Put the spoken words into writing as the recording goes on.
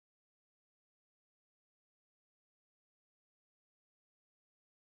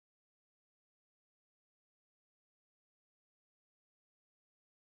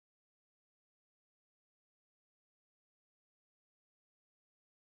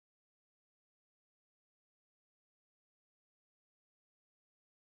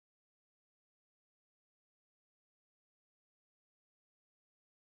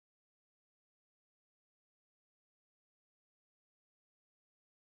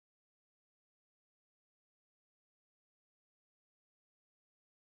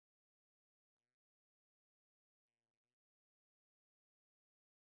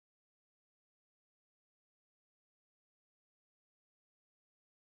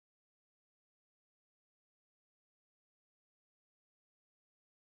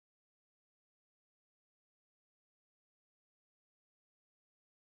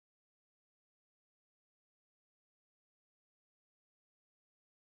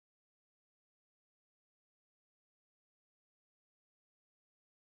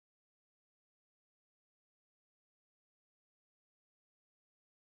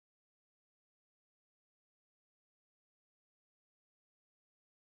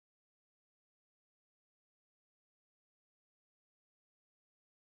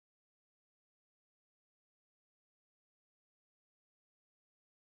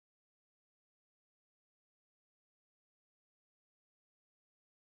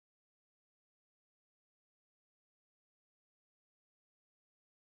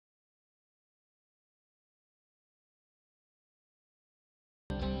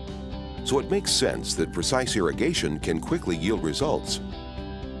so it makes sense that precise irrigation can quickly yield results.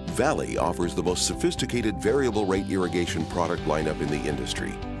 Valley offers the most sophisticated variable rate irrigation product lineup in the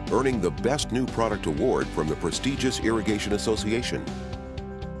industry, earning the Best New Product Award from the prestigious Irrigation Association.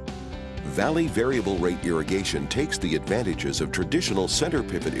 Valley Variable Rate Irrigation takes the advantages of traditional center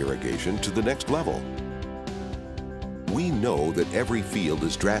pivot irrigation to the next level. We know that every field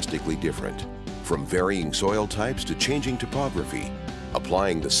is drastically different, from varying soil types to changing topography.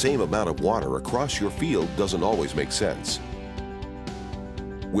 Applying the same amount of water across your field doesn't always make sense.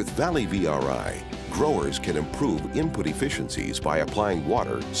 With Valley VRI, growers can improve input efficiencies by applying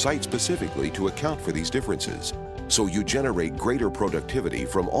water site-specifically to account for these differences. So you generate greater productivity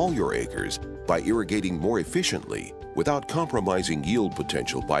from all your acres by irrigating more efficiently without compromising yield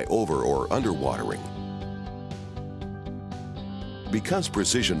potential by over or underwatering. Because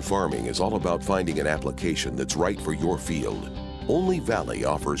precision farming is all about finding an application that's right for your field, only Valley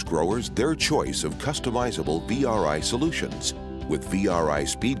offers growers their choice of customizable VRI solutions with Vri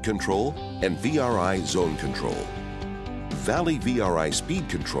Speed Control and Vri Zone Control. Valley Vri Speed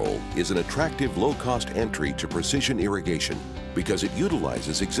Control is an attractive low-cost entry to precision irrigation because it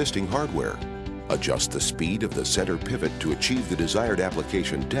utilizes existing hardware, adjusts the speed of the center pivot to achieve the desired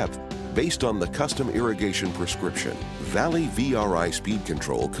application depth based on the custom irrigation prescription. Valley Vri Speed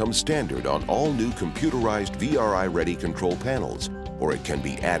Control comes standard on all new computerized VRI-ready control panels, or it can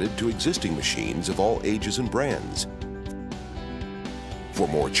be added to existing machines of all ages and brands. For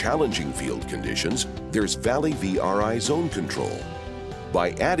more challenging field conditions, there's Valley Vri Zone Control.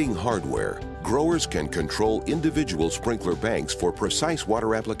 By adding hardware, growers can control individual sprinkler banks for precise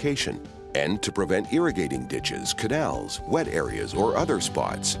water application and to prevent irrigating ditches, canals, wet areas, or other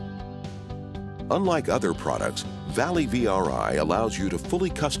spots. Unlike other products, Valley VRI allows you to fully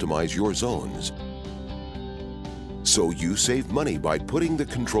customize your zones. So you save money by putting the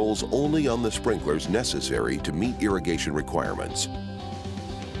controls only on the sprinklers necessary to meet irrigation requirements.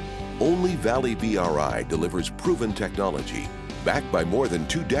 Only Valley VRI delivers proven technology, backed by more than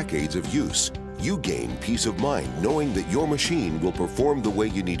 2 decades of use. You gain peace of mind knowing that your machine will perform the way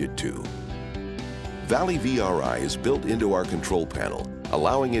you need it to. Valley VRI is built into our control panel,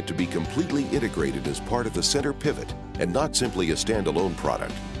 allowing it to be completely integrated as part of the center pivot and not simply a standalone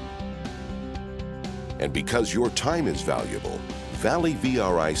product. And because your time is valuable, Valley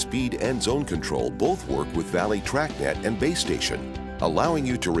VRI Speed and Zone Control both work with Valley TrackNet and Base Station, allowing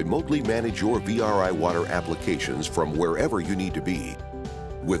you to remotely manage your VRI water applications from wherever you need to be.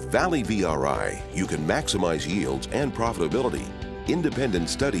 With Valley VRI, you can maximize yields and profitability. Independent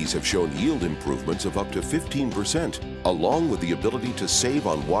studies have shown yield improvements of up to 15%, along with the ability to save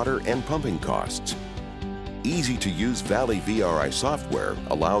on water and pumping costs. Easy-to-use Valley VRI software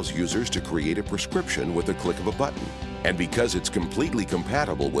allows users to create a prescription with a click of a button. And because it's completely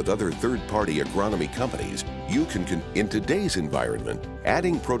compatible with other third-party agronomy companies, you can in today's environment,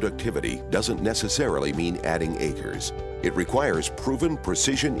 adding productivity doesn't necessarily mean adding acres. It requires proven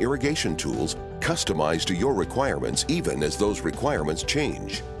precision irrigation tools customized to your requirements even as those requirements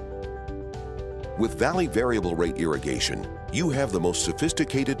change. With Valley Variable Rate Irrigation, you have the most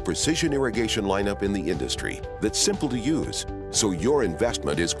sophisticated precision irrigation lineup in the industry that's simple to use, so your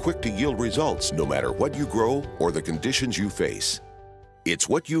investment is quick to yield results no matter what you grow or the conditions you face. It's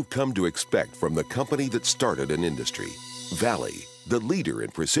what you've come to expect from the company that started an industry. Valley, the leader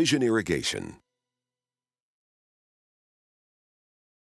in precision irrigation.